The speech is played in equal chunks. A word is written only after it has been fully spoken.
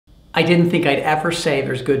I didn't think I'd ever say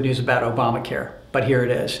there's good news about Obamacare, but here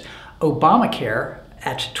it is. Obamacare,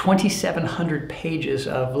 at 2,700 pages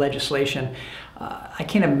of legislation, I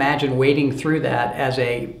can't imagine wading through that as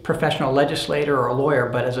a professional legislator or a lawyer,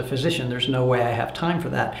 but as a physician, there's no way I have time for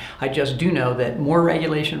that. I just do know that more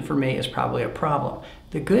regulation for me is probably a problem.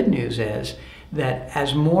 The good news is that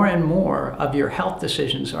as more and more of your health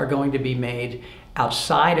decisions are going to be made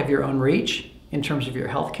outside of your own reach in terms of your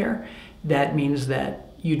health care, that means that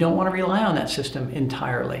you don't want to rely on that system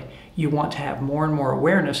entirely. You want to have more and more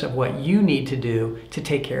awareness of what you need to do to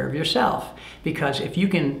take care of yourself. Because if you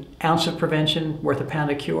can, ounce of prevention worth a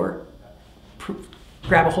pound of cure,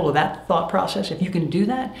 grab a hold of that thought process. If you can do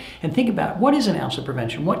that and think about what is an ounce of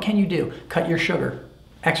prevention? What can you do? Cut your sugar,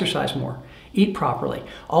 exercise more, eat properly,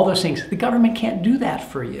 all those things. The government can't do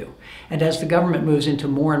that for you. And as the government moves into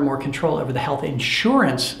more and more control over the health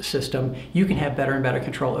insurance system, you can have better and better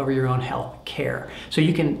control over your own health care. So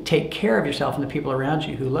you can take care of yourself and the people around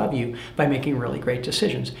you who love you by making really great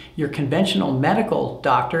decisions. Your conventional medical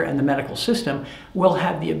doctor and the medical system will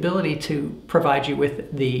have the ability to provide you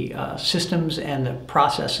with the systems and the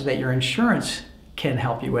processes that your insurance can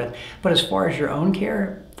help you with. But as far as your own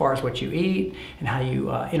care, as far as what you eat and how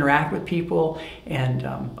you interact with people and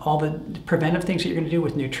all the preventive things that you're going to do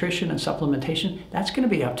with nutrition and supplementation, that's going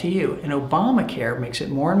to be up to you. And Obamacare makes it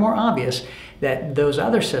more and more obvious that those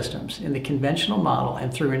other systems in the conventional model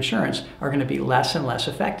and through insurance are going to be less and less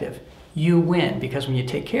effective. You win, because when you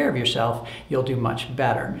take care of yourself, you'll do much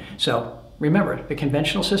better. So remember, the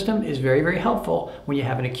conventional system is very, very helpful when you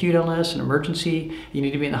have an acute illness, an emergency, you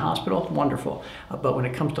need to be in the hospital, wonderful. But when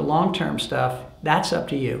it comes to long-term stuff, that's up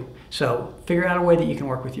to you. So figure out a way that you can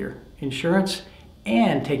work with your insurance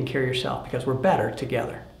and taking care of yourself, because we're better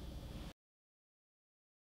together.